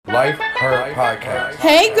Life Her Podcast.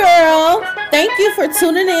 Hey girl, thank you for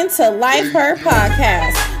tuning in to Life Her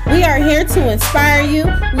Podcast. We are here to inspire you,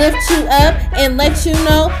 lift you up, and let you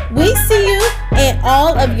know we see you in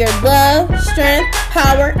all of your love, strength,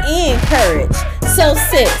 power, and courage. So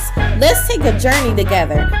sis, let's take a journey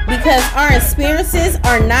together because our experiences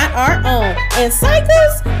are not our own, and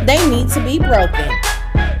cycles, they need to be broken.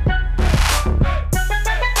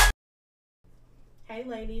 Hey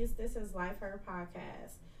ladies, this is Life Her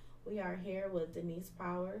Podcast. We are here with Denise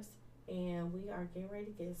Powers, and we are getting ready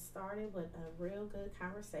to get started with a real good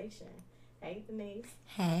conversation. Hey Denise.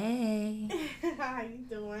 Hey. How you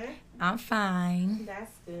doing? I'm fine.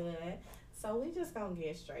 That's good. So we just gonna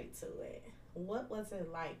get straight to it. What was it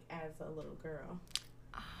like as a little girl?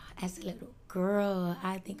 As a little girl,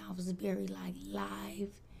 I think I was very live,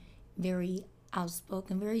 very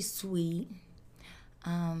outspoken, very sweet.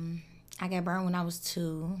 I got burned when I was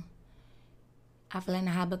 2. I fell in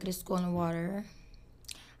a hot bucket of scalding water.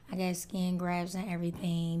 I got skin grabs and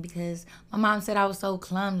everything because my mom said I was so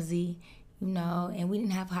clumsy, and we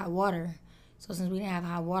didn't have hot water. So since we didn't have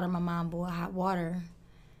hot water, my mom bought hot water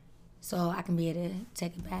so I can be able to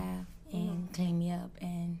take a bath and clean me up.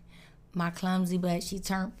 And my clumsy butt, she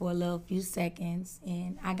turned for a little few seconds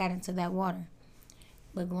and I got into that water.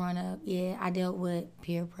 But growing up, yeah, I dealt with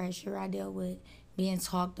peer pressure. I dealt with being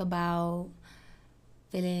talked about,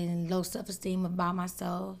 feeling low self-esteem about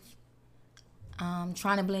myself,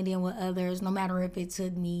 trying to blend in with others, no matter if it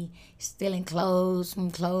took me stealing clothes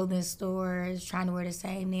from clothing stores, trying to wear the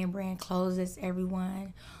same name brand clothes as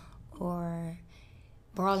everyone, or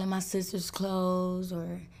borrowing my sister's clothes,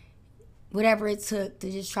 or whatever it took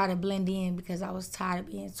to just try to blend in because I was tired of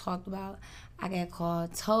being talked about. I got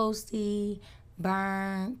called toasty,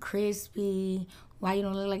 burnt, crispy, why you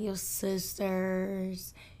don't look like your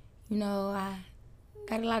sisters.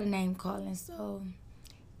 I got a lot of name calling, so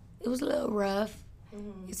it was a little rough.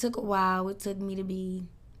 It took a while. It took me to be,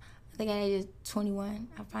 I think at age 21,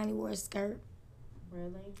 I finally wore a skirt.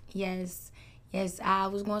 Really? Yes, I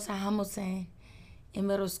was going to Hamilton in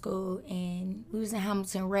middle school, and we was in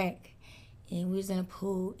Hamilton Rec, and we was in a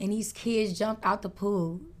pool, and these kids jumped out the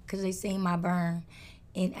pool because they seen my burn,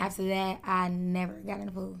 and after that, I never got in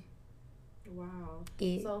the pool. Wow.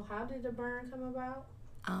 So how did the burn come about?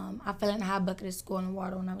 I fell in a hot bucket of scalding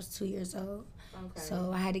water when I was 2 years old. Okay.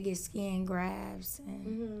 So I had to get skin grafts,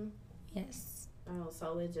 and yes. Oh,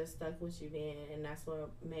 so it just stuck with you then, and that's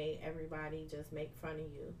what made everybody just make fun of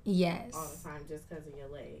you. Yes. All the time just because of your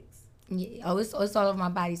legs. Yeah. Oh, it's all over my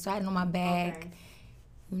body. So I had it on my back,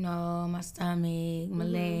 my stomach, my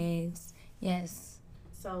legs. Yes.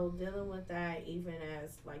 So dealing with that, even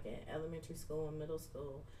as like in elementary school and middle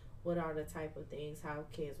school, what are the type of things, how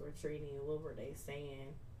kids were treating you? What were they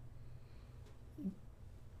saying?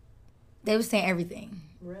 They were saying everything.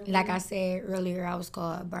 Really? Like I said earlier, I was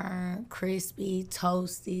called burnt, crispy,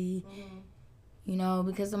 toasty,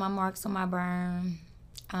 because of my marks on my burn,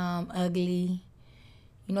 ugly.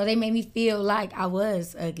 They made me feel like I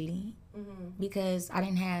was ugly because I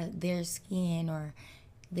didn't have their skin or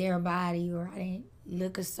their body, or I didn't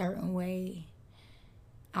look a certain way.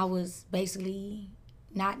 I was basically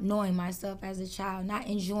not knowing myself as a child, not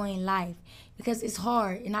enjoying life, because it's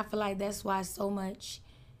hard, and I feel like that's why so much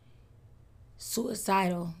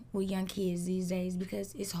suicidal with young kids these days,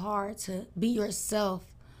 because it's hard to be yourself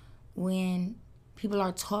when people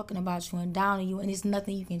are talking about you and down on you, and it's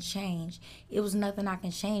nothing you can change. It was nothing I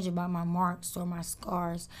can change about my marks or my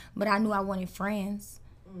scars, but I knew I wanted friends.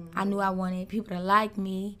 I knew I wanted people to like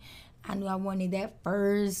me. I knew I wanted that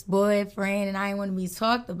first boyfriend, and I didn't want to be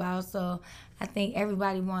talked about. So I think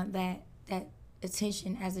everybody wants that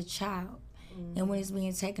attention as a child. And when it's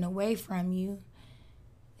being taken away from you,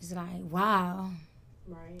 it's like, wow.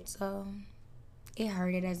 Right. So it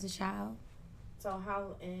hurted as a child. So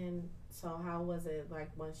how was it like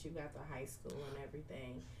once you got to high school and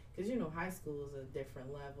everything? Because high school is a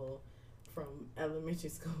different level from elementary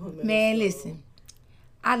school. Man, listen,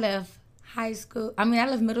 I left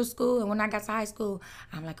middle school, and when I got to high school,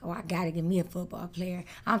 I'm like, I gotta get me a football player.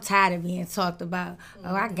 I'm tired of being talked about.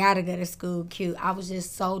 I gotta go to school cute. I was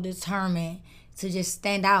just so determined to just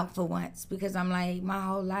stand out for once, because I'm like, my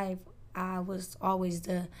whole life, I was always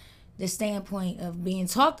the standpoint of being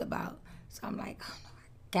talked about. So I'm like, oh, no, I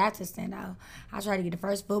got to stand out. I tried to get the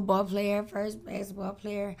first football player, first basketball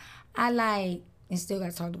player. And still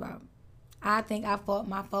got talked about. I think I fought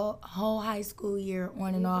my whole high school year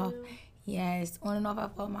on and off. Yes, on and off, I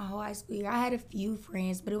fought my whole high school year. I had a few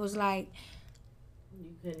friends, but it was like...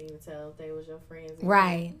 You couldn't even tell if they was your friends.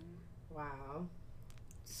 Right. Wow.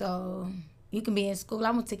 So, you can be in school.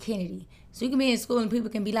 I went to Kennedy. So, you can be in school and people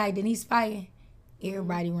can be like, Denise fighting.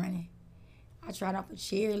 Everybody running. I tried out for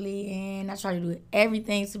cheerleading. I tried to do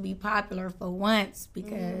everything to be popular for once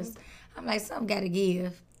because I'm like, something got to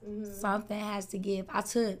give. Something has to give. I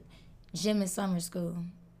took gym in summer school.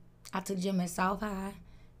 I took gym at South High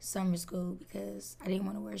summer school because I didn't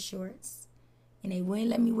want to wear shorts. And they wouldn't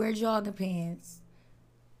let me wear jogging pants.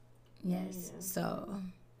 Yes, so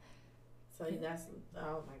that's,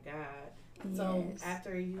 oh my God. So yes.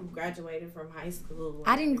 after you graduated from high school.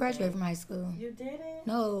 I didn't graduate from high school. You didn't?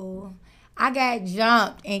 No. I got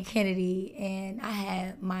jumped in Kennedy, and I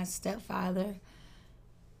had my stepfather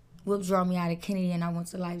withdraw me out of Kennedy, and I went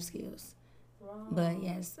to Life Skills. Wow. But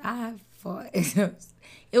yes, I fought.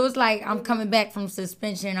 It was like I'm coming back from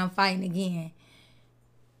suspension and I'm fighting again.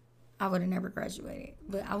 I would have never graduated,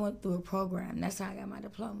 but I went through a program. That's how I got my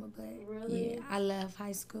diploma. But really? Yeah, I left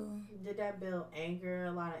high school. Did that build anger,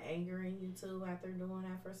 a lot of anger in you too after doing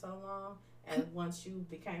that for so long? And once you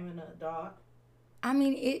became an adult? I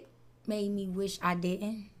mean, it made me wish I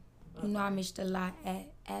didn't. Okay. You know, I missed a lot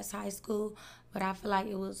as high school, but I feel like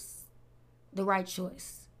it was the right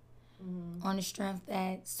choice. On the strength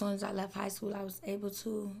that as soon as I left high school, I was able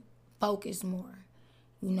to focus more.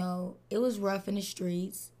 You know, it was rough in the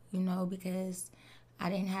streets, you know, because I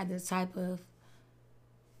didn't have the type of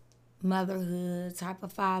motherhood, type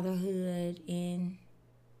of fatherhood, and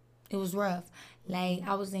it was rough. Like,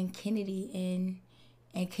 I was in Kennedy,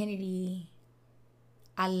 and Kennedy,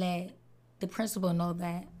 I let the principal know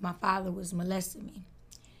that my father was molesting me.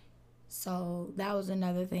 So that was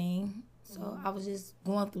another thing. So I was just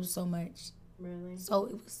going through so much. Really? So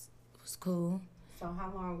it was cool. So how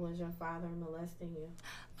long was your father molesting you?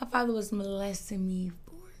 My father was molesting me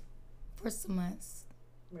for some months.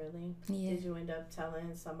 Really? Yeah. Did you end up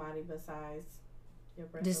telling somebody besides your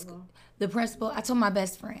principal? The principal, I told my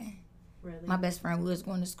best friend. Really? My best friend, we was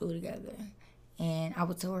going to school together. And I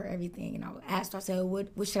would tell her everything. And I would ask her, I said,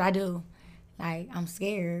 what should I do? Like, I'm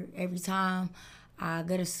scared. Every time I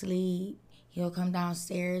go to sleep, he'll come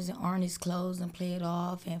downstairs and iron his clothes and play it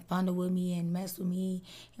off and fondle with me and mess with me.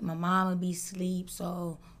 And my mom would be asleep.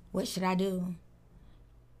 So what should I do?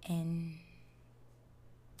 And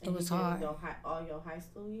it was hard. All your high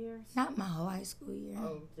school years? Not my whole high school year.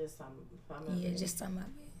 Oh, just some of it. Yeah, just some of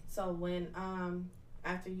it. So when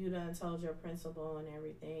after you done told your principal and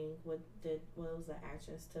everything, what was the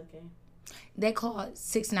actions taken? They called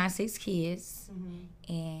 696 Kids,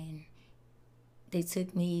 and they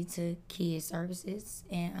took me to Kids Services,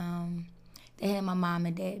 and they had my mom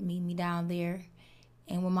and dad meet me down there.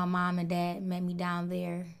 And when my mom and dad met me down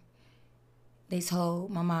there, they told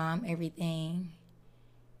my mom everything.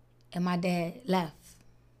 And my dad left.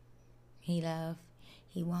 He left.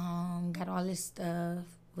 He went home, got all his stuff,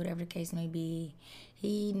 whatever the case may be.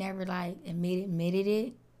 He never admitted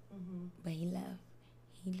it, but he left.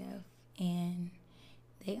 He left, and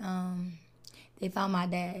they found my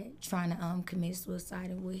dad trying to commit suicide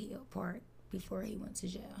in Woodhill Park before he went to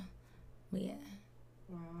jail. But yeah.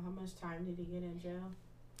 Wow, how much time did he get in jail?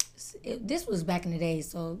 This was back in the day,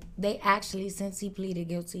 so they actually, since he pleaded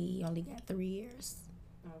guilty, he only got 3 years.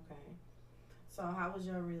 Okay. So how was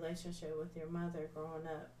your relationship with your mother growing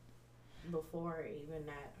up before even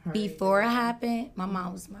that? Before it happened, my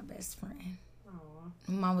mom was my best friend. Aww.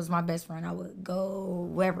 My mom was my best friend. I would go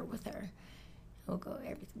wherever with her. I would go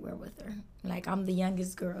everywhere with her. Like, I'm the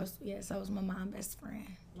youngest girl, so yes, I was my mom's best friend.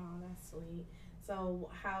 Oh, that's sweet. So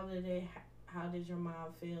how did your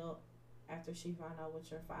mom feel after she found out what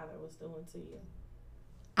your father was doing to you?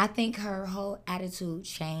 I think her whole attitude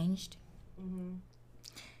changed.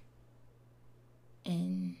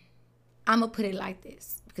 And I'm going to put it like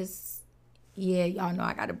this, because, yeah, y'all know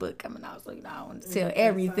I got a book coming out, so, you know, I want to tell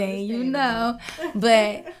everything, you know.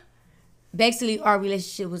 But basically, our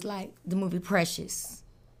relationship was like the movie Precious.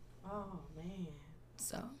 Oh, man.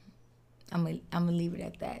 So I'm gonna leave it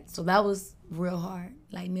at that. So that was real hard.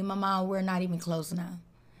 Like, me and my mom, we're not even close now.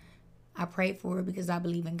 I pray for her because I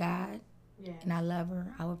believe in God. Yeah. And I love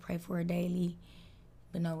her. I would pray for her daily.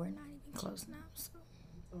 But no, we're not even close now. So.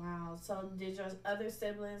 Wow. So did your other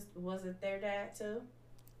siblings, was it their dad too?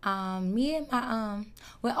 Me and my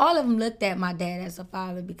well, all of them looked at my dad as a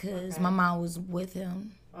father because my mom was with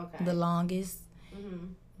him the longest.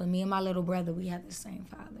 But me and my little brother, we had the same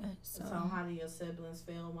father. So how do your siblings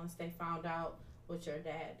feel once they found out what your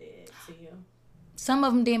dad did to you? Some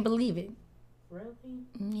of them didn't believe it. Really?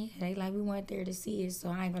 Yeah, they like, we weren't there to see it, so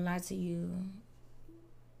I ain't gonna lie to you.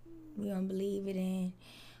 We don't believe it, and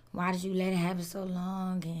why did you let it happen so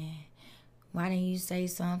long, and why didn't you say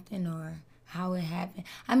something, or how it happened?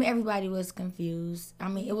 I mean, everybody was confused. I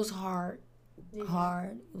mean, it was hard. It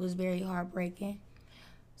was very heartbreaking.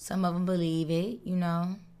 Some of them believe it, you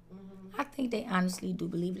know. I think they honestly do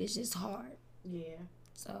believe it. It's just hard. Yeah.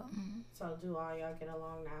 So. So do all y'all get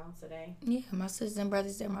along now today? Yeah, my sisters and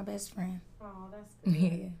brothers, they're my best friend. Oh, that's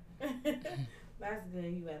good. Yeah. That's good.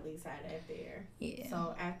 You at least had that there. Yeah.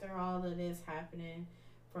 So after all of this happening,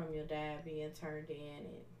 from your dad being turned in,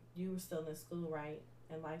 and you were still in school, right?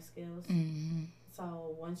 In life skills. Mm-hmm.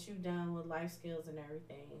 So once you done with life skills and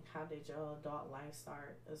everything, how did your adult life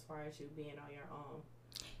start as far as you being on your own?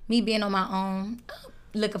 Me being on my own,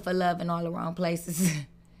 looking for love in all the wrong places.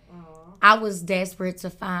 I was desperate to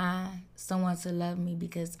find someone to love me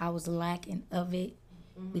because I was lacking of it.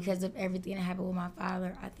 Mm-hmm. Because of everything that happened with my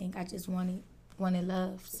father. I think I just wanted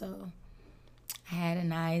love. So I had a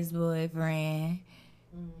nice boyfriend.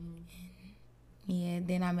 Mm-hmm. Yeah,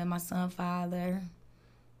 then I met my son's father.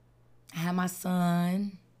 I had my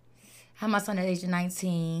son. I had my son at the age of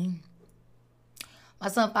 19. My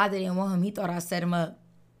son's father didn't want him. He thought I set him up.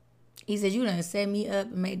 He said, you done set me up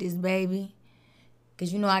and made this baby.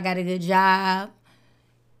 Because you know I got a good job.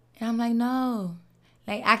 And I'm like, no.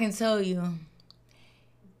 Like, I can tell you,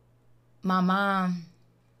 my mom,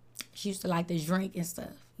 she used to like to drink and stuff,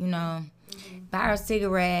 you know. Mm-hmm. Buy her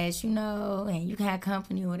cigarettes, you know, and you can have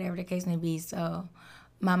company or whatever the case may be. So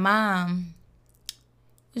my mom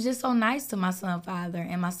was just so nice to my son's father.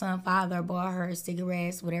 And my son's father bought her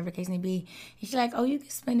cigarettes, whatever the case may be. And she's like, oh, you can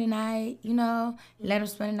spend the night, you know, let him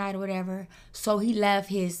spend the night or whatever. So he left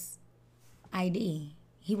his ID.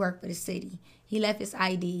 He worked for the city. He left his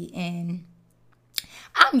ID, and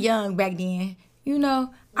I'm young back then. You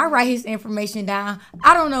know, I write his information down.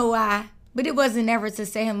 I don't know why, but it wasn't ever to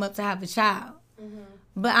set him up to have a child. Mm-hmm.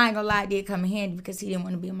 But I ain't gonna lie, it did come in handy because he didn't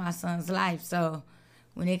want to be in my son's life. So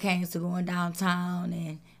when it came to going downtown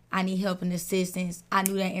and I need help and assistance, I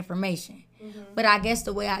knew that information. Mm-hmm. But I guess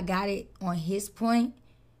the way I got it on his point,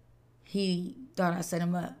 he thought I set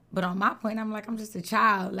him up. But on my point, I'm like, I'm just a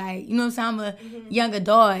child. Like, you know what I'm saying? I'm a young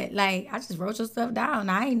adult. Like, I just wrote your stuff down.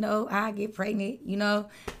 I ain't know I get pregnant, you know,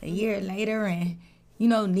 a year later and, you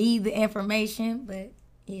know, need the information. But,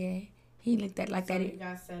 yeah, he looked at it like so that. You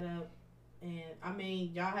got set up. And, I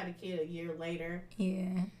mean, y'all had a kid a year later.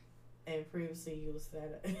 Yeah. And previously you was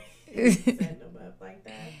setting them up like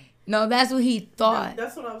that. No, that's what he thought.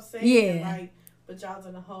 That's what I'm saying. Yeah. Like, but y'all's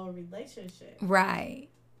in a whole relationship. Right.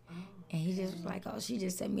 And he just was like, oh, she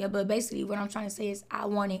just set me up. But basically what I'm trying to say is I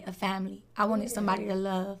wanted a family. I wanted somebody to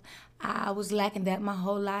love. I was lacking that my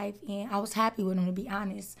whole life. And I was happy with him, to be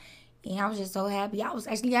honest. And I was just so happy. I was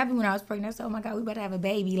actually happy when I was pregnant. I said, oh, my God, we better have a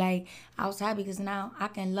baby. Like, I was happy because now I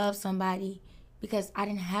can love somebody because I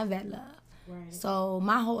didn't have that love. Right. So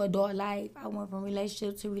my whole adult life, I went from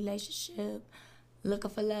relationship to relationship,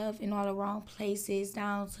 looking for love in all the wrong places,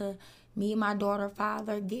 down to me and my daughter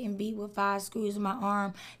father getting beat with 5 screws in my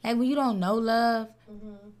arm. Like, when you don't know love,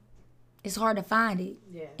 it's hard to find it.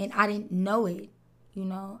 Yes. And I didn't know it, you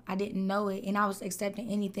know. I didn't know it. And I was accepting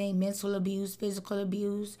anything, mental abuse, physical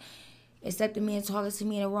abuse, accepting men talking to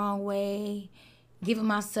me in the wrong way, giving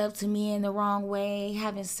myself to me in the wrong way,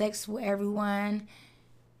 having sex with everyone.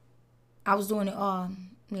 I was doing it all.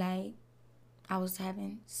 Like, I was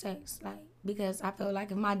having sex, like, because I felt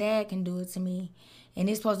like if my dad can do it to me, and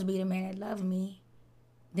it's supposed to be the man that loved me,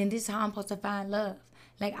 then this is how I'm supposed to find love.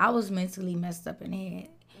 Like, I was mentally messed up in the head.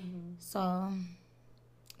 Mm-hmm. So,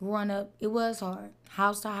 growing up, it was hard.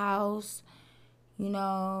 House to house, you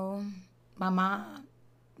know, my mom,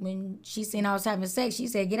 when she seen I was having sex, she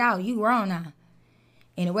said, get out, you grown now.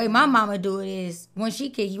 And the way my mama do it is, when she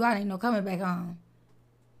kick you out, ain't no coming back home.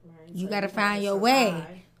 Right. You got to find your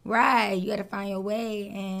way. Right, you got to find your way,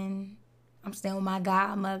 and I'm staying with my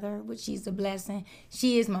godmother, which she's a blessing.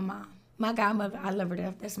 She is my mom. My godmother, I love her to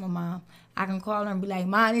death. That's my mom. I can call her and be like,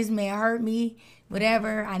 Mom, this man hurt me.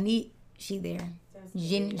 Whatever I need, she there.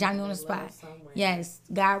 Johnny on the spot. Yes,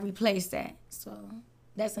 God replaced that. So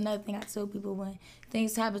that's another thing I tell people when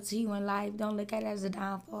things happen to you in life, don't look at it as a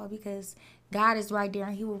downfall because God is right there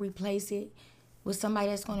and he will replace it with somebody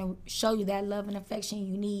that's going to show you that love and affection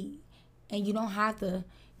you need. And you don't have to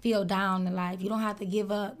feel down in life. You don't have to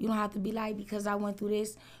give up. You don't have to be like, because I went through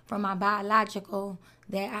this from my biological,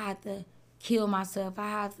 that I have to kill myself. I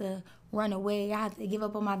have to run away. I have to give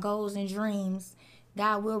up on my goals and dreams.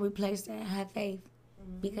 God will replace that. Have faith.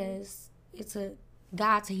 Because it's a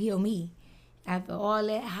God to heal me. After all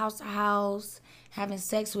that house to house, having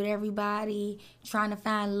sex with everybody, trying to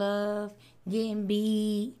find love, getting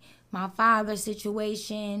beat, my father's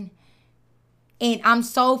situation. And I'm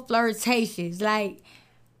so flirtatious. Like,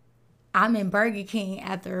 I'm in Burger King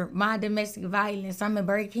after my domestic violence. I'm in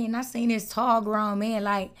Burger King and I seen this tall, grown man.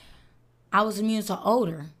 Like, I was immune to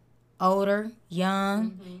older,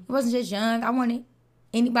 young. Mm-hmm. It wasn't just young. I wanted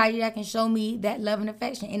Anybody that can show me that love and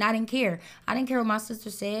affection. And I didn't care. I didn't care what my sister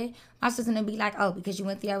said. My sister would be like, oh, because you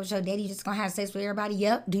went through that with your daddy, you just going to have sex with everybody?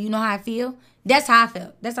 Yep. Do you know how I feel? That's how I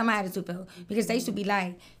felt. That's how my attitude felt. Because they should be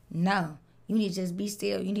like, no, you need to just be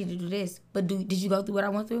still. You need to do this. But did you go through what I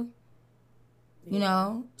went through? You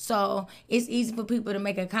know? So it's easy for people to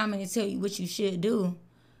make a comment and tell you what you should do.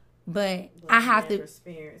 But I have to.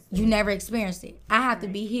 You never experienced it. I have to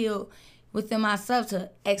be healed within myself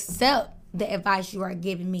to accept the advice you are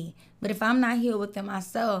giving me. But if I'm not healed within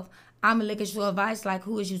myself, I'm going to look at your advice like,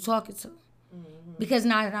 who is you talking to? Mm-hmm. Because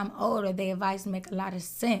now that I'm older, the advice make a lot of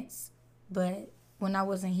sense. But when I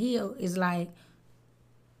wasn't healed, it's like,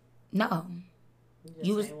 no.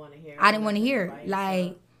 You didn't want to hear it. I didn't want to hear it.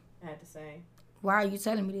 Like, I had to say, why are you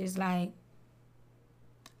telling me this? Like,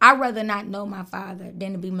 I'd rather not know my father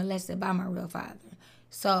than to be molested by my real father.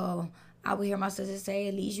 So I would hear my sister say,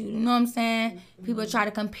 at least you know what I'm saying? Mm-hmm. People try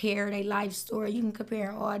to compare their life story. You can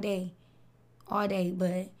compare all day.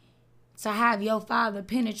 But to have your father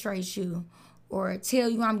penetrate you or tell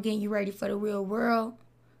you I'm getting you ready for the real world,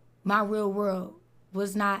 my real world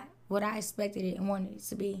was not what I expected it and wanted it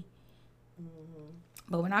to be. Mm-hmm.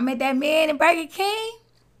 But when I met that man in Burger King,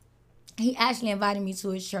 he actually invited me to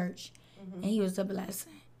his church. Mm-hmm. And he was a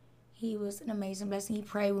blessing. He was an amazing blessing. He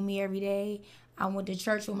prayed with me every day. I went to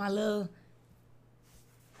church with my little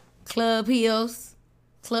club heels,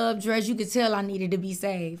 club dress. You could tell I needed to be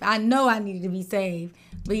saved. I know I needed to be saved.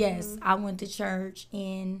 But yes, I went to church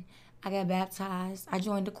and I got baptized. I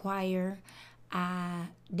joined the choir. I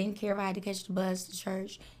didn't care if I had to catch the bus to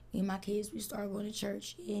church. Me and my kids, we started going to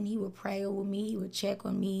church. And he would pray with me. He would check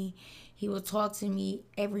on me. He would talk to me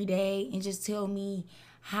every day and just tell me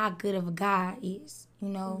how good of a God is. You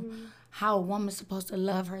know, how a woman's supposed to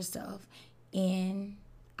love herself. And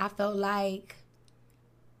I felt like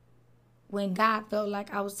when God felt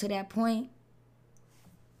like I was to that point,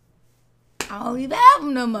 I don't even have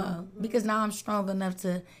him no more. Because now I'm strong enough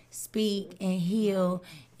to speak and heal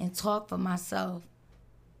and talk for myself.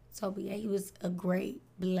 So, but yeah, he was a great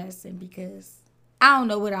blessing because I don't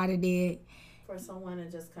know what I'd have did. For someone to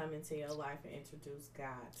just come into your life and introduce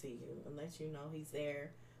God to you and let you know he's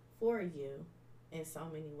there for you in so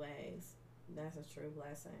many ways. That's a true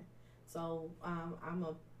blessing. So I'm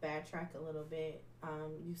going to backtrack a little bit.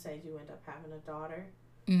 You said you ended up having a daughter.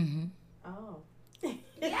 Mm-hmm. Oh.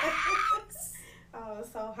 Yes. Oh,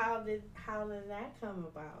 so how did that come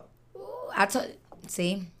about? Ooh,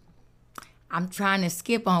 see, I'm trying to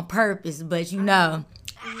skip on purpose, but you know,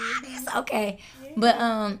 it's okay. Yeah. But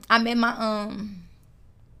I met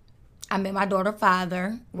my daughter's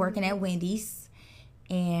father working at Wendy's,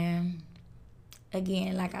 and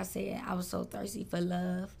again, like I said, I was so thirsty for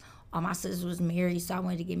love. All my sisters was married, so I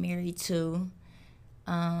wanted to get married too.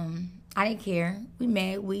 I didn't care. We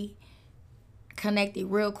met. We connected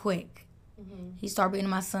real quick. Mm-hmm. He started being in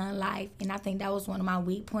my son's life, and I think that was one of my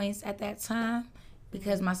weak points at that time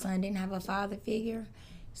because my son didn't have a father figure.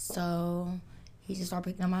 So he just started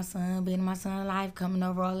picking up my son, being in my son's life, coming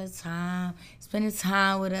over all the time, spending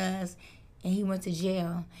time with us, and he went to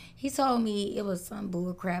jail. He told me it was some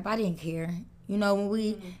bull crap. I didn't care. You know, when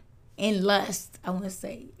we in lust, I want to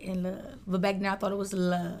say in love. But back then I thought it was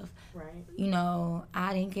love. Right. You know,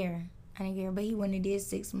 I didn't care. But he went and did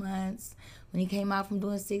 6 months. When he came out from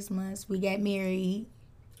doing 6 months, we got married.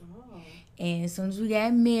 Oh. And as soon as we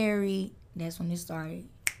got married, that's when it started.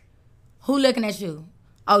 Who looking at you?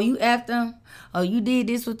 Oh, you effed them? Oh, you did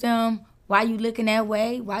this with them? Why you looking that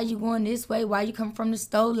way? Why you going this way? Why you come from the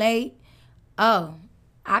store late? Oh,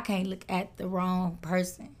 I can't look at the wrong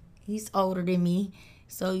person. He's older than me.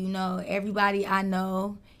 So, you know, everybody I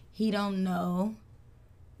know, he don't know.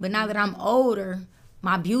 But now that I'm older,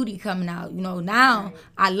 my beauty coming out. You know, now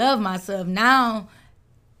I love myself. Now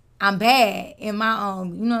I'm bad in my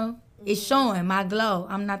own, you know, it's showing my glow.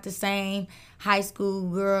 I'm not the same high school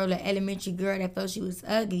girl or elementary girl that felt she was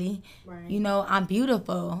ugly. Right. You know, I'm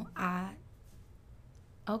beautiful.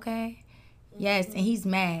 Okay. Yes, and he's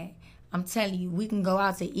mad. I'm telling you, we can go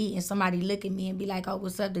out to eat and somebody look at me and be like, oh,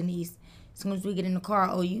 what's up, Denise? As soon as we get in the car,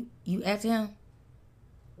 oh, you after him?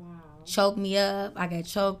 Wow. Choked me up. I got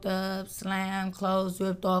choked up, slammed, clothes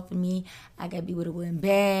ripped off of me. I got beat with a wooden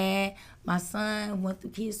bat. My son went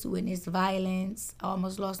through kids who witnessed violence. I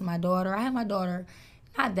almost lost my daughter. I had my daughter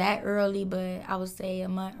not that early, but I would say a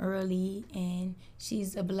month early, and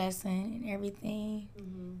she's a blessing and everything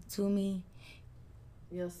to me.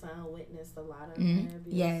 Your son witnessed a lot of abuse?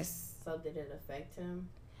 Yes. So did it affect him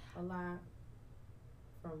a lot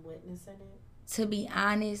from witnessing it? To be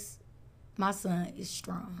honest, my son is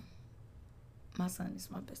strong. My son is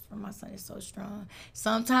my best friend. My son is so strong.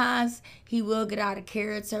 Sometimes he will get out of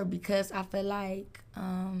character because I feel like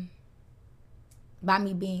by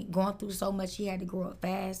me going through so much, he had to grow up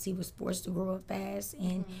fast. He was forced to grow up fast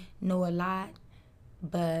and know a lot.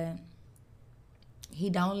 But he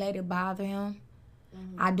don't let it bother him.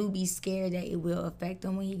 I do be scared that it will affect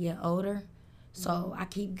him when he get older. So I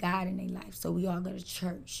keep God in their life. So we all go to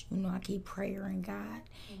church. You know, I keep praying God.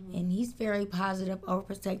 And he's very positive,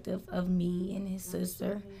 overprotective of me and his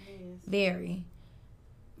sister. Very.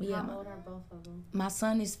 Yeah, how old are both of them? My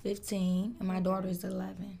son is 15 and my daughter is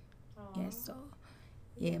 11. Yes, so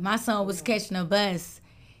yeah, my son was catching a bus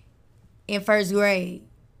in first grade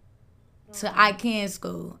to ICANN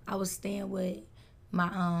school. I was staying with my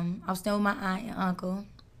aunt and uncle,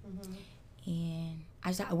 and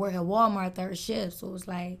I work at Walmart third shift, so it was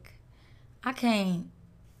like I can't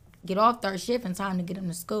get off third shift in time to get him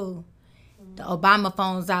to school. The Obama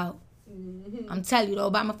phone's out. I'm telling you, the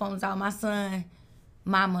Obama phone's out. My son,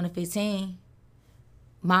 mom on the 15,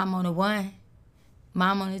 mom on the 1,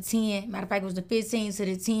 mom on the 10. Matter of fact, it was the 15 to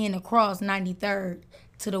the 10 across 93rd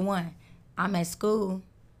to the 1. I'm at school,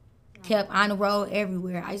 kept on the road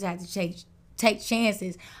everywhere. I just had to take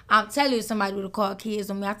chances. I'm telling you, somebody would have called kids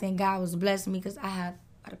on me. I think God was blessing me because I have,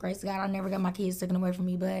 by the grace of God, I never got my kids taken away from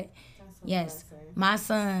me. But yes, my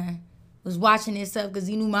son was watching this stuff because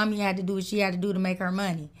he knew mommy had to do what she had to do to make her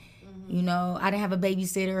money. You know, I didn't have a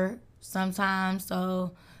babysitter sometimes,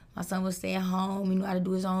 so my son would stay at home. He knew how to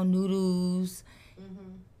do his own noodles.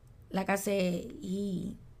 Like I said,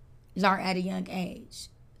 he learned at a young age.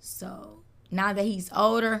 So now that he's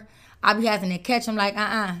older, I be having to catch him like,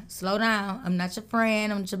 slow down. I'm not your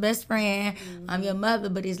friend. I'm not your best friend. I'm your mother.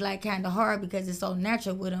 But it's like kind of hard because it's so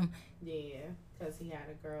natural with him. Yeah, because he had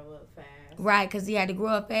to grow up fast. Right, because he had to grow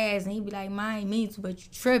up fast. And he be like, Ma, I ain't mean to, but you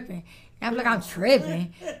tripping. And I be like, I'm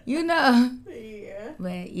tripping. You know? Yeah.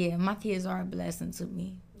 But yeah, my kids are a blessing to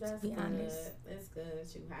me, to be honest. It's good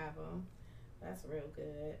that you have them. That's real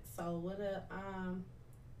good. So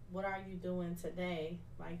what are you doing today?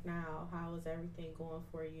 Like now, how is everything going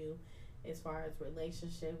for you as far as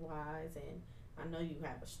relationship wise? And I know you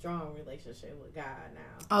have a strong relationship with God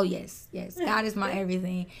now. Oh yes. God is my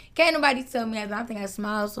everything. Can't nobody tell me that. I think I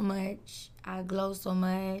smile so much. I glow so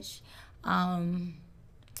much.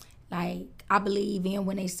 Like I believe in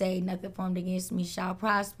when they say nothing formed against me shall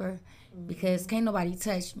prosper, because can't nobody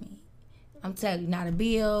touch me. I'm telling you, not a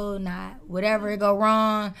bill, not whatever go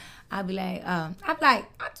wrong. I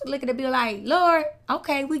just look at the bill like, Lord,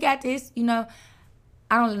 okay, we got this. You know,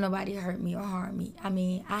 I don't let nobody hurt me or harm me. I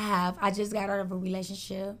mean, I just got out of a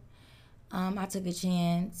relationship. I took a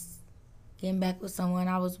chance getting back with someone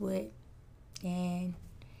I was with, and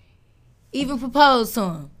even proposed to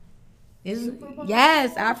him.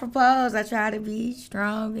 Yes, I proposed. I tried to be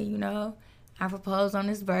strong, and you know, I proposed on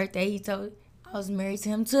his birthday. He told I was married to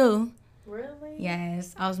him too. Really?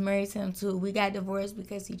 Yes, I was married to him too. We got divorced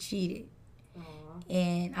because he cheated. Aww.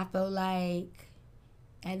 And I felt like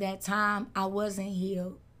at that time I wasn't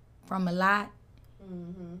healed from a lot.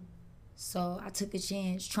 So I took a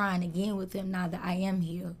chance trying again with him now that I am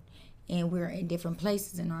healed. And we're in different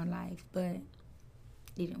places in our life, but it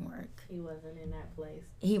didn't work. He wasn't in that place.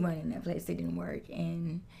 He wasn't in that place. It didn't work.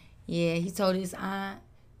 And yeah, he told his aunt,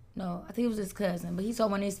 no, I think it was his cousin, but he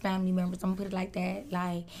told one of his family members, I'm going to put it like that,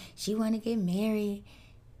 like, she want to get married.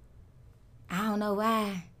 I don't know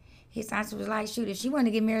why. His aunt was like, shoot, if she wanted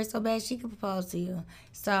to get married so bad, she could propose to you.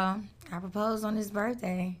 So I proposed on his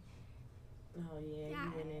birthday. Oh, yeah,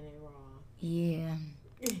 you went in it wrong. Yeah.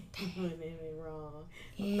 You went in it wrong.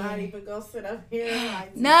 Yeah. I'm not even going to sit up here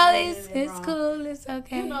like no, it's cool. It's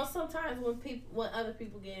okay. You know, sometimes when other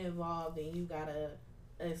people get involved and you got to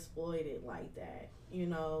exploit it like that, you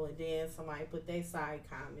know, and then somebody put their side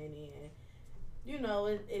comment in, you know,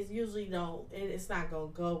 it's usually it's not gonna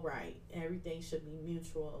go right. Everything should be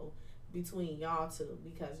mutual between y'all two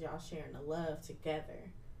because y'all sharing the love together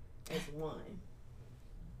as one,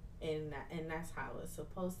 and that's how it's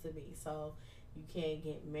supposed to be. So you can't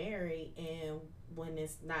get married, and when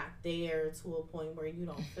it's not there to a point where you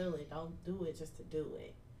don't feel it, don't do it just to do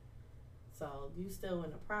it. So you still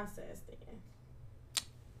in the process then.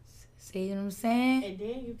 See what I'm saying? And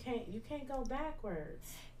then you can't go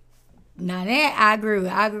backwards. Now that I agree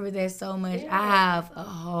with that so much. Yeah. I have a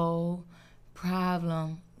whole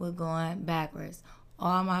problem with going backwards.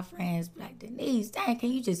 All my friends be like, Denise, dang,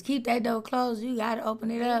 can you just keep that door closed? You gotta open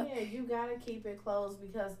it up. Yeah, you gotta keep it closed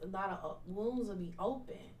because a lot of wounds will be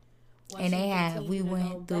open. And they have. We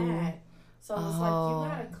went through. So it's like you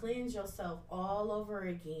gotta cleanse yourself all over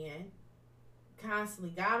again,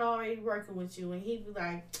 constantly. God already working with you, and he be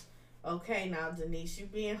like, okay, now Denise, you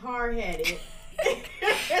being hard-headed.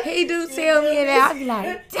 He do tell me that. I be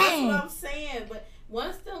like, dang. That's what I'm saying. But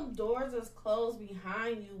once them doors is closed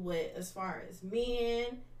behind you with, as far as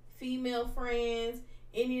men, female friends,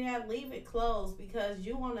 any of that, leave it closed because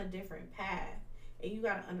you on a different path. And you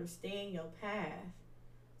got to understand your path.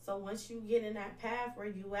 So once you get in that path where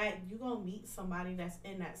you at, you going to meet somebody that's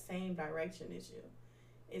in that same direction as you.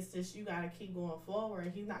 It's just you got to keep going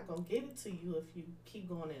forward. He's not going to give it to you if you keep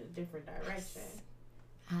going in a different direction.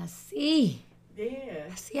 I see. Yeah.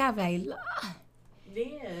 I see how they look.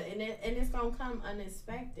 Yeah, and it's going to come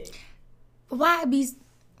unexpected. Why be...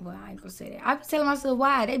 Well, I ain't going to say that. I be telling myself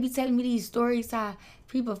why. They be telling me these stories how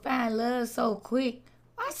people find love so quick.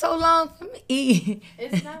 Why so long for me?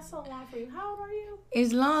 It's not so long for you. How old are you?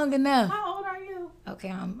 It's long enough. How old are you?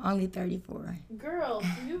 Okay, I'm only 34. Girl,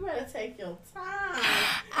 you better take your time.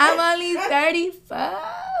 I'm only 35.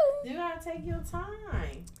 You gotta take your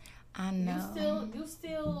time. I know. You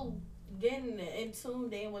still getting in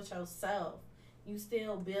tuned in with yourself. You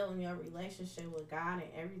still building your relationship with God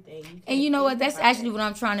and everything. And you know what? That's actually what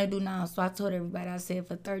I'm trying to do now. So I told everybody, I said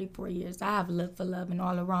for 34 years, I have looked for love in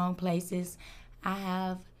all the wrong places. I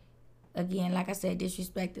have, again, like I said,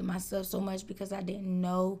 disrespected myself so much because I didn't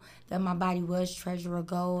know that my body was treasure of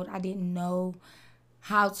gold. I didn't know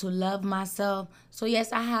how to love myself. So,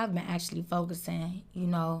 yes, I have been actually focusing,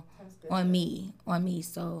 on me.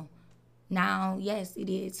 So, now, yes,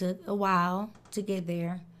 it took a while to get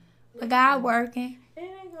there. But God working. It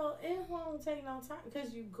won't take no time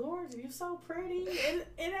because you gorgeous. You so pretty.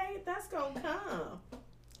 That's going to come.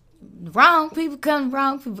 Wrong people come.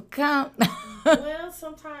 Well,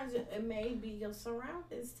 sometimes it may be your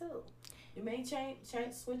surroundings too. You may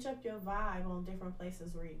switch up your vibe on different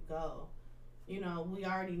places where you go. We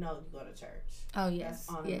already know you go to church. Oh yes, that's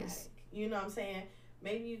automatic. Yes. You know what I'm saying?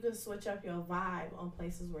 Maybe you could switch up your vibe on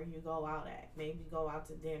places where you go out at. Maybe go out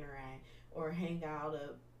to dinner at or hang out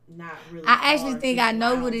at. Not really. I actually think I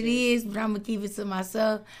know what it is, but I'm gonna keep it to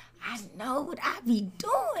myself. I know what I be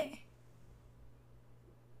doing.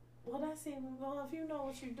 Well, that's even well. If you know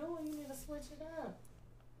what you're doing, you need to switch it up.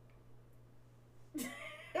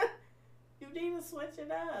 You need to switch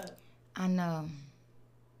it up. I know.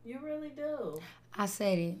 You really do. I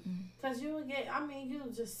said it. Cause you would get. I mean, you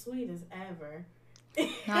just sweet as ever.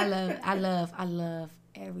 I love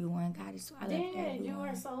everyone. God is. I love everyone. You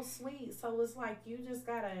are so sweet. So it's like you just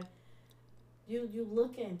gotta. You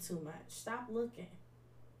looking too much. Stop looking.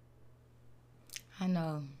 I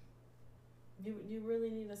know. You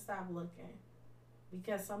really need to stop looking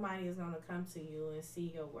because somebody is going to come to you and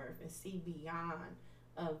see your worth and see beyond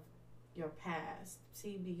of your past,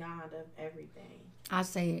 see beyond of everything. I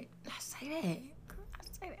say that.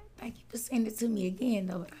 Thank you for saying it to me again,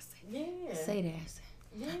 though. I say that.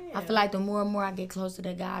 Yeah. I feel like the more and more I get closer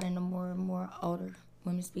to God and the more and more older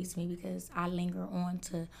women speak to me because I linger on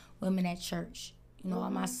to women at church. All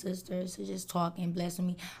my sisters who just talk and blessing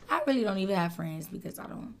me. I really don't even have friends because I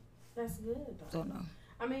don't. That's good, though. Don't know.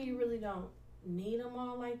 I mean, you really don't need them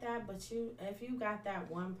all like that, but if you got that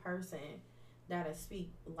one person that'll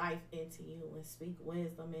speak life into you and speak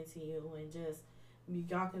wisdom into you and just,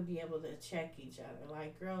 y'all can be able to check each other.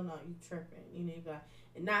 Like, girl, no, you tripping. You need to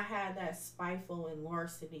and not have that spiteful and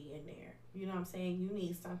larceny in there. You know what I'm saying? You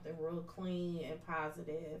need something real clean and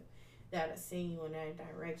positive that'll send you in that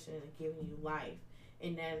direction and giving you life.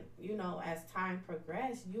 And then, as time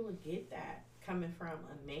progresses, you will get that coming from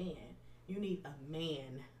a man. You need a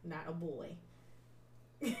man, not a boy.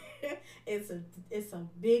 It's a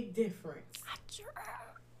big difference. I try.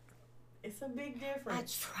 It's a big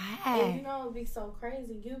difference. I try. And it'd be so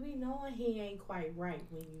crazy. You be knowing he ain't quite right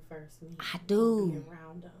when you first meet him. I do. Be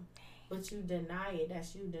around him. But you deny it.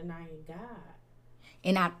 That's you denying God.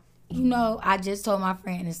 And I just told my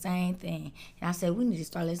friend the same thing. And I said, we need to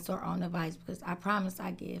start listening to our own advice because I promise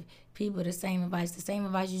I give people the same advice. The same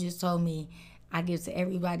advice you just told me, I give to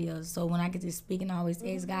everybody else. So when I get to speaking, I always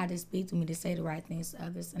ask God to speak to me to say the right things to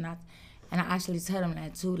others. And I actually tell them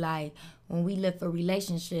that too. Like, when we look for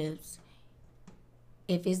relationships,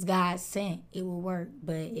 if it's God sent, it will work.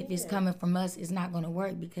 But if it's coming from us, it's not going to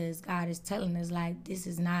work because God is telling us, like, this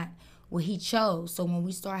is not what he chose. So when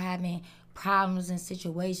we start having problems and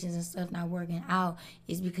situations and stuff not working out,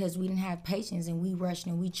 it's because we didn't have patience and we rushed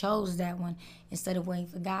and we chose that one instead of waiting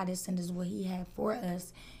for God to send us what he had for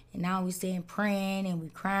us. And now we sitting praying and we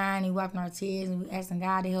crying and we wiping our tears and we asking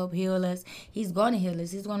God to help heal us. He's going to heal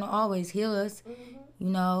us. He's going to always heal us,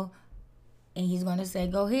 and he's going to say,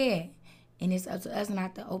 go ahead. And it's up to us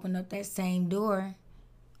not to open up that same door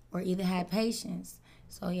or either have patience.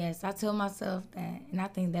 So, yes, I tell myself that, and I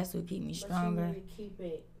think that's what keeps me stronger. But you need to keep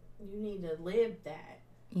it. You need to live that.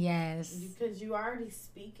 Yes. Because you already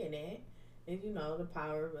speaking it. And you know, the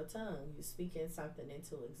power of a tongue. You speaking something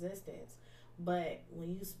into existence. But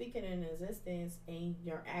when you speak it in existence and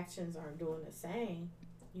your actions aren't doing the same,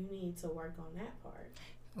 you need to work on that part.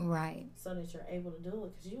 Right. So that you're able to do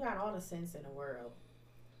it. Because you got all the sense in the world.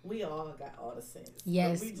 We all got all the sense.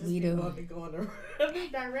 Yes, we do. Want to go in the other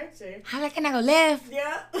direction. How can I go left?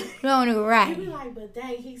 Yeah. No, want to go right. You be like, but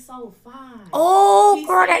dang, he's so fine. Oh, he's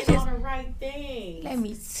girl, that's just all the right things. Let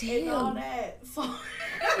me tell you. And all that. So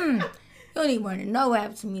you don't even want to know what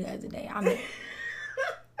happened to me the other day. I mean,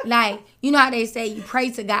 like, you know how they say you pray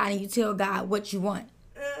to God and you tell God what you want.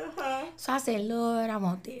 Uh-huh. So I said, Lord, I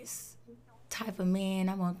want this type of man.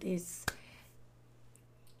 I want this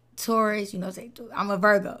Taurus. You know, say I'm a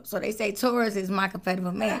Virgo, so they say Taurus is my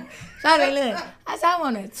compatible man. So I said, look, I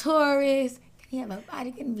want a Taurus. Can he have a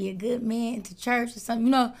body? Can he be a good man to church or something?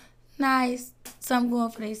 You know, nice, something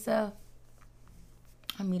going for themselves.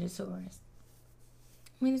 I meet a Taurus.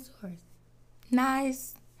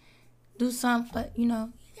 Nice. Do something for, you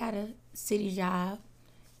know, he got a city job.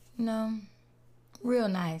 You know, real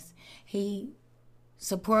nice. He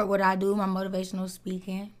support what I do, my motivational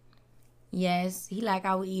speaking. Yes, he like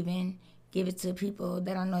I would even give it to people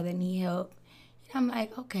that I know that need help. And I'm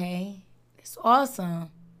like, okay, it's awesome.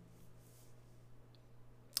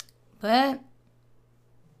 But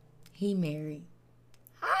he married.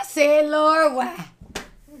 I said, Lord, why?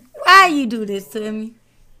 Why you do this to me?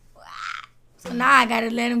 Why? So now I got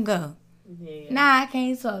to let him go. Yeah. Now I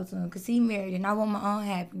can't talk to him because he married and I want my own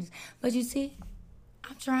happiness. But you see,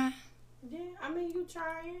 I'm trying. Yeah, I mean, you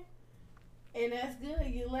trying. And that's good.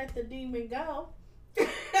 You let the demon go.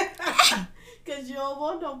 Because you don't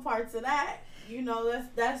want no parts of that. You know,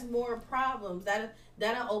 that's more problems.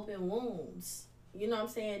 That'll open wounds. You know what I'm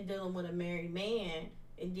saying? Dealing with a married man.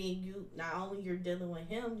 And then you, not only you're dealing with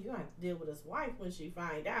him, you have to deal with his wife when she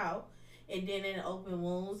find out. And then it open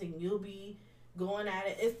wounds and you'll be going at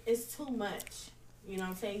it. It's too much. You know what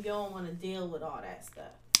I'm saying? You don't want to deal with all that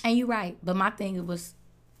stuff. And you're right. But my thing was,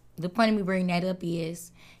 the point of me bringing that up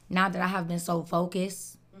is, now that I have been so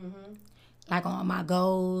focused, like on my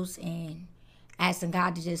goals and asking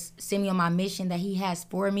God to just send me on my mission that he has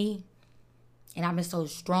for me, and I've been so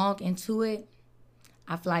strong into it,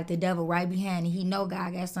 I feel like the devil right behind it. He know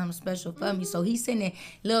God got something special for me. So he's sending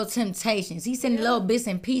little temptations. He's sending little bits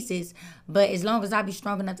and pieces. But as long as I be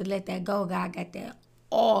strong enough to let that go, God got that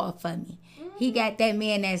all for me. He got that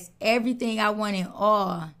man that's everything I want in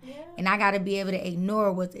all. Yeah. And I got to be able to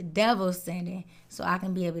ignore what the devil's sending so I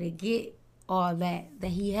can be able to get all that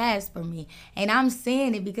he has for me. And I'm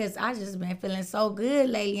saying it because I just been feeling so good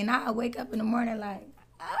lately. And I wake up in the morning like,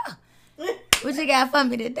 oh, what you got for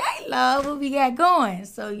me today, love? What we got going?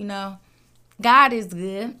 So, you know, God is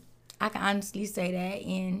good. I can honestly say that.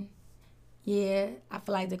 And, yeah, I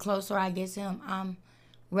feel like the closer I get to him, I'm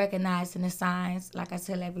recognizing the signs. Like I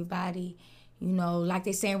tell everybody, you know, like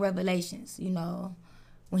they say in Revelations, you know,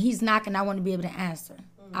 when he's knocking, I want to be able to answer.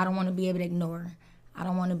 I don't want to be able to ignore. I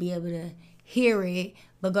don't want to be able to hear it,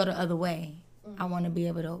 but go the other way. I want to be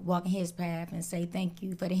able to walk in his path and say, thank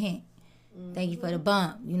you for the hint. Thank you for the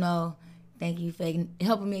bump, you know. Thank you for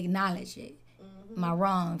helping me acknowledge it, my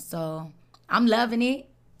wrongs. So I'm loving it.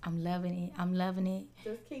 I'm loving it.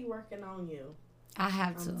 Just keep working on you. I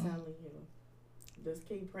have to. I'm telling you. Just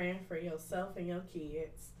keep praying for yourself and your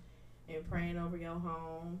kids and praying over your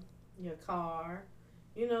home, your car.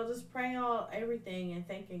 You know, just pray on everything and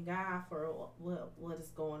thanking God for what is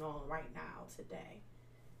going on right now today.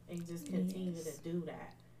 And just continue to do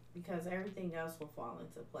that because everything else will fall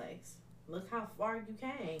into place. Look how far you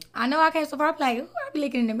came. I know I came so far. I'm like, I be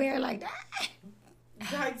looking in the mirror like that.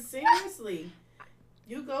 Like, seriously.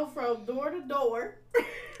 You go from door to door.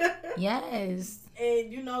 Yes.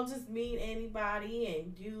 And, you know, just meet anybody.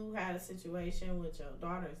 And you had a situation with your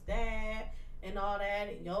daughter's dad and all that.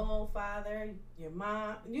 And your own father, your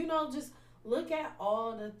mom. You know, just look at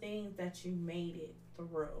all the things that you made it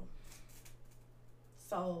through.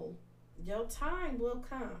 So, your time will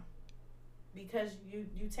come. Because you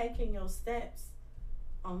taking your steps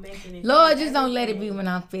on making it. Lord, just don't let it be when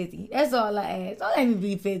I'm 50. That's all I ask. Don't let me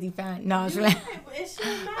be 50 fine. No, it shouldn't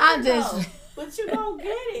matter. I'm just. Though. But you don't get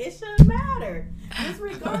it. It shouldn't matter. Just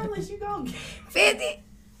regardless, you gonna get 50. It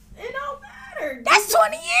don't matter. That's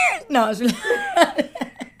 20 years. No, you're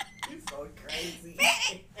so crazy.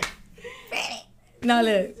 50. No,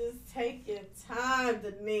 look. Just take your time,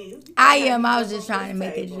 Denise. I am. I was just trying to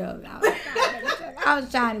make a joke. I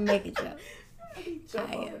was trying to make a joke.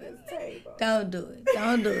 Don't do it.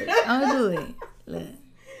 Don't do it. Don't do it. Look,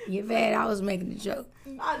 you're bad. I was making a joke.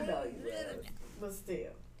 I know you did, but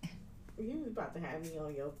still, you was about to have me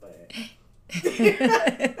on your butt.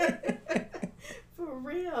 For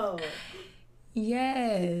real.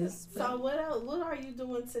 Yes. So what else? What are you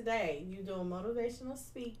doing today? You doing motivational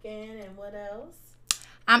speaking, and what else?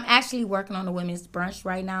 I'm actually working on a women's brunch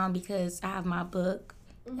right now because I have my book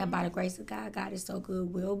that by the grace of God, God is so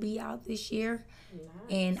good, will be out this year. Nice.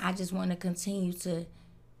 And I just want to continue to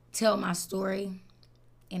tell my story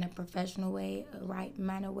in a professional way, a right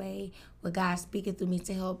manner way, with God speaking through me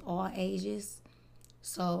to help all ages.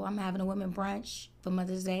 So I'm having a women brunch for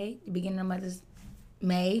Mother's Day, the beginning of Mother's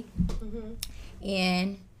May.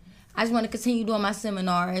 And I just want to continue doing my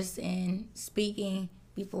seminars and speaking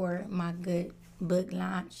before my good book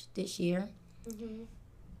launch this year.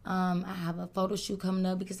 I have a photo shoot coming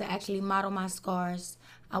up because I actually model my scars.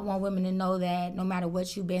 I want women to know that no matter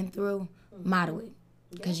what you've been through, model it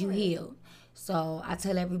because you healed. So I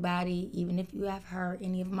tell everybody, even if you have heard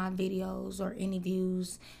any of my videos or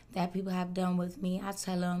interviews that people have done with me, I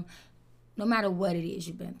tell them, no matter what it is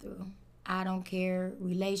you've been through, I don't care,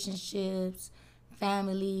 relationships,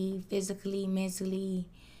 family, physically, mentally,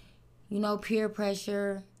 peer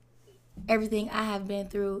pressure, everything I have been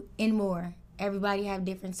through and more. Everybody have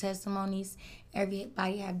different testimonies.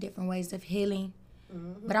 Everybody have different ways of healing.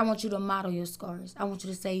 But I want you to model your scars. I want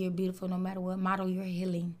you to say you're beautiful no matter what. Model your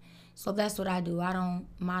healing. So that's what I do. I don't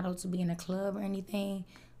model to be in a club or anything,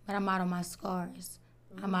 but I model my scars.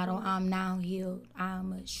 I model I'm now healed.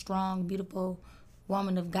 I'm a strong, beautiful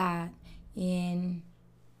woman of God. And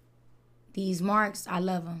these marks, I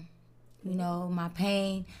love them. My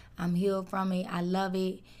pain, I'm healed from it. I love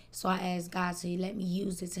it. So I ask God to let me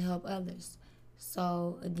use it to help others.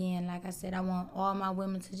 So again, like I said, I want all my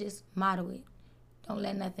women to just model it. Don't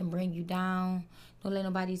let nothing bring you down. Don't let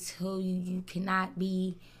nobody tell you you cannot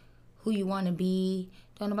be who you want to be.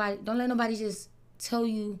 Don't let nobody just tell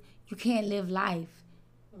you you can't live life.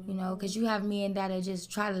 Because you have men that are just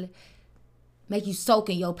try to make you soak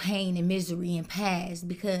in your pain and misery and past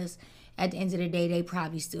because at the end of the day, they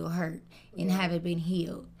probably still hurt and haven't been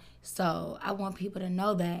healed. So I want people to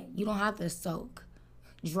know that you don't have to soak.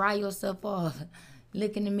 Dry yourself off.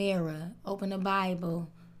 Look in the mirror. Open the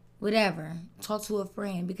Bible. Whatever. Talk to a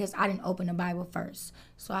friend because I didn't open the Bible first.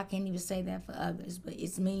 So I can't even say that for others. But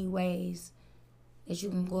it's many ways that you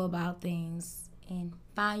can go about things and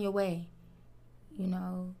find your way.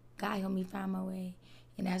 God help me find my way.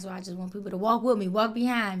 And that's why I just want people to walk with me, walk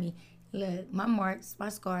behind me. Look, my marks, my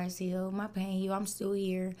scars healed, my pain healed. I'm still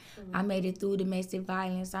here. I made it through domestic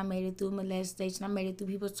violence. I made it through molestation. I made it through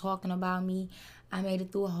people talking about me. I made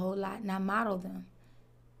it through a whole lot, and I model them.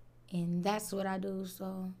 And that's what I do,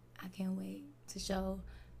 so I can't wait to show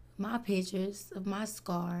my pictures of my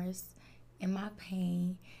scars and my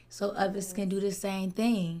pain so others can do the same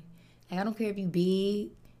thing. Like, I don't care if you big,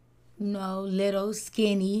 little,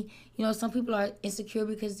 skinny. Some people are insecure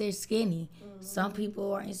because they're skinny. Some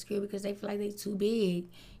people are insecure because they feel like they're too big.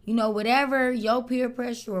 Whatever your peer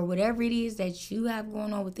pressure or whatever it is that you have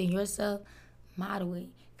going on within yourself, model it.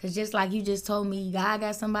 Because just like you just told me, God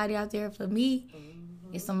got somebody out there for me,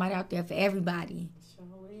 it's somebody out there for everybody. Sure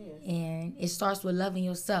is. And it starts with loving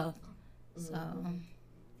yourself. So,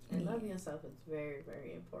 and loving yourself is very,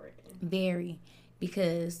 very important. Very.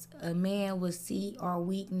 Because a man will see our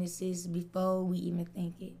weaknesses before we even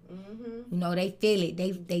think it. They feel it.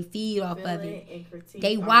 They feed off of it.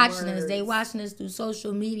 They watching us. They watching us through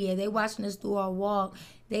social media. They watching us through our walk.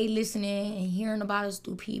 They listening and hearing about us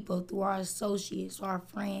through people, through our associates, our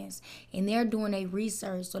friends. And they're doing their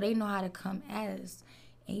research, so they know how to come at us.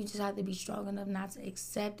 And you just have to be strong enough not to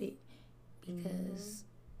accept it. Because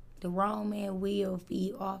the wrong man will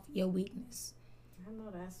feed off your weakness. I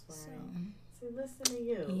know that's right. See, listen to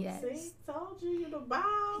you. Yes. See, told you the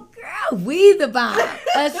bomb. Girl, we the bomb.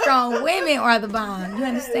 Us strong women are the bomb. You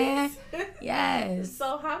understand? Yes.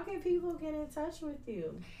 So how can people get in touch with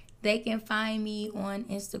you? They can find me on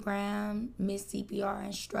Instagram, Miss CPR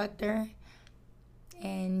Instructor.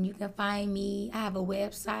 And you can find me, I have a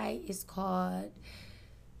website. It's called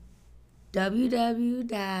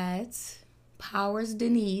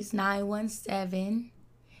www.powersdenise917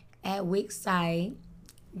 at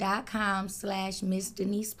wixsite.com/Miss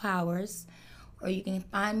Denise Powers, or you can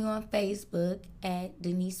find me on Facebook at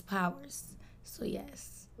Denise Powers. So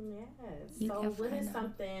yes. Yes. So what is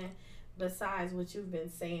something besides what you've been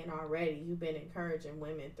saying already? You've been encouraging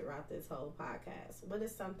women throughout this whole podcast. What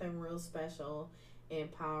is something real special,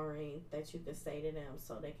 empowering that you can say to them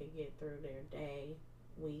so they can get through their day,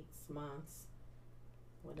 weeks, months,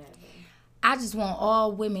 whatever? I just want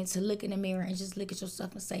all women to look in the mirror and just look at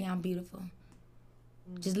yourself and say, I'm beautiful.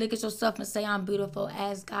 Just look at yourself and say, I'm beautiful.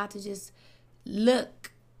 Ask God to just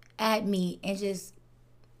look at me and just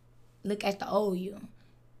look at the old you.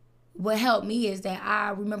 what helped me is that I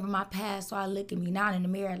remember my past, so I look at me now in the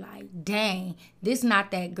mirror like, dang, this not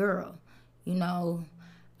that girl. You know,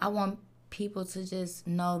 I want people to just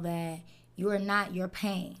know that you are not your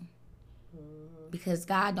pain, because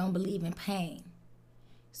God don't believe in pain.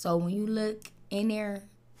 So when you look in there,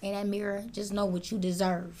 in that mirror, just know what you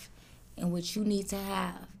deserve and what you need to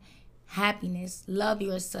have. Happiness, love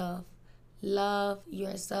yourself. Love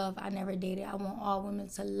yourself. I never dated. I want all women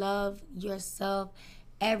to love yourself,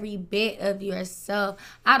 every bit of yourself.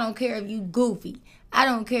 I don't care if you goofy. I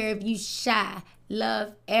don't care if you shy.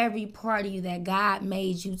 Love every part of you that God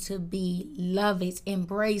made you to be. Love it.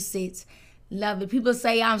 Embrace it. Love it. People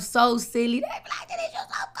say I'm so silly. They be like, "This is so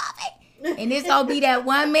goofy." And it's gonna be that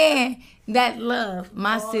one man that love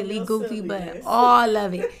my silly, goofy butt. All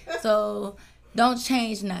of it. So don't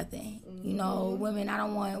change nothing. You know, women, I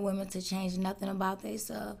don't want women to change nothing about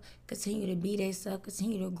themselves. Continue to be themselves.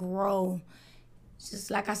 Continue to grow.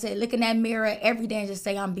 Just like I said, look in that mirror every day and just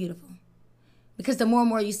say, I'm beautiful. Because the more and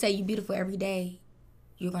more you say you're beautiful every day,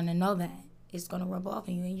 you're going to know that. It's going to rub off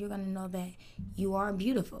on you, and you're going to know that you are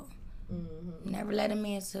beautiful. Never let a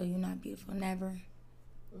man tell you you're not beautiful. Never.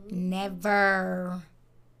 Never.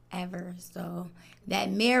 Ever. So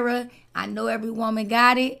that mirror, I know every woman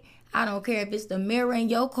got it. I don't care if it's the mirror in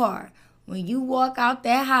your car. When you walk out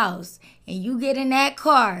that house and you get in that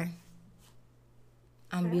car,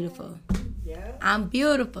 I'm beautiful. Yeah. I'm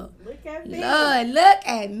beautiful. Look at me. Lord, look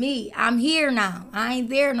at me. I'm here now. I ain't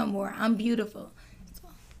there no more. I'm beautiful.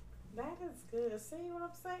 That is good. See what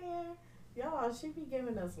I'm saying? Y'all, she be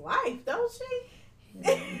giving us life, don't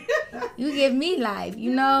she? You give me life,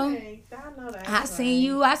 you know. I know that. I seen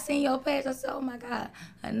you. I seen your page. I said, oh my God,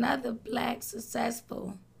 another black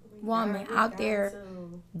successful woman out there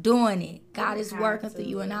doing it. God is working through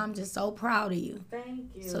you, and I'm just so proud of you.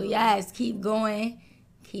 Thank you. So yes, keep going.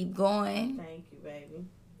 Keep going. Thank you, baby.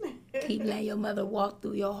 Keep letting your mother walk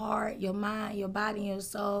through your heart, your mind, your body, and your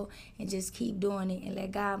soul, and just keep doing it and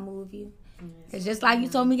let God move you. Because just like you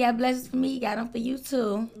told me you got blessings for me, you got them for you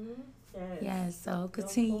too. Yes, so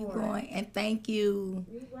continue going, and thank you.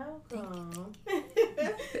 You're welcome.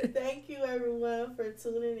 Thank you, everyone, for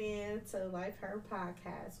tuning in to Life Her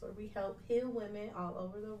Podcast, where we help heal women all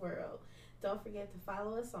over the world. Don't forget to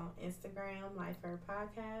follow us on Instagram, Life Her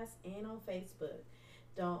Podcast, and on Facebook.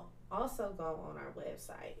 Don't also go on our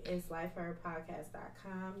website. It's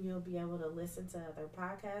lifeherpodcast.com. You'll be able to listen to other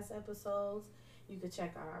podcast episodes. You can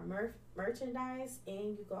check out our merchandise,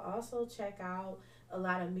 and you can also check out a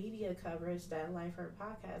lot of media coverage that Life Her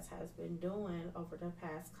Podcast has been doing over the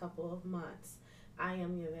past couple of months. I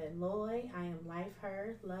am Yvette Lloyd. I am Life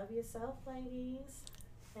Her. Love yourself, ladies.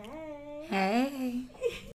 Hey.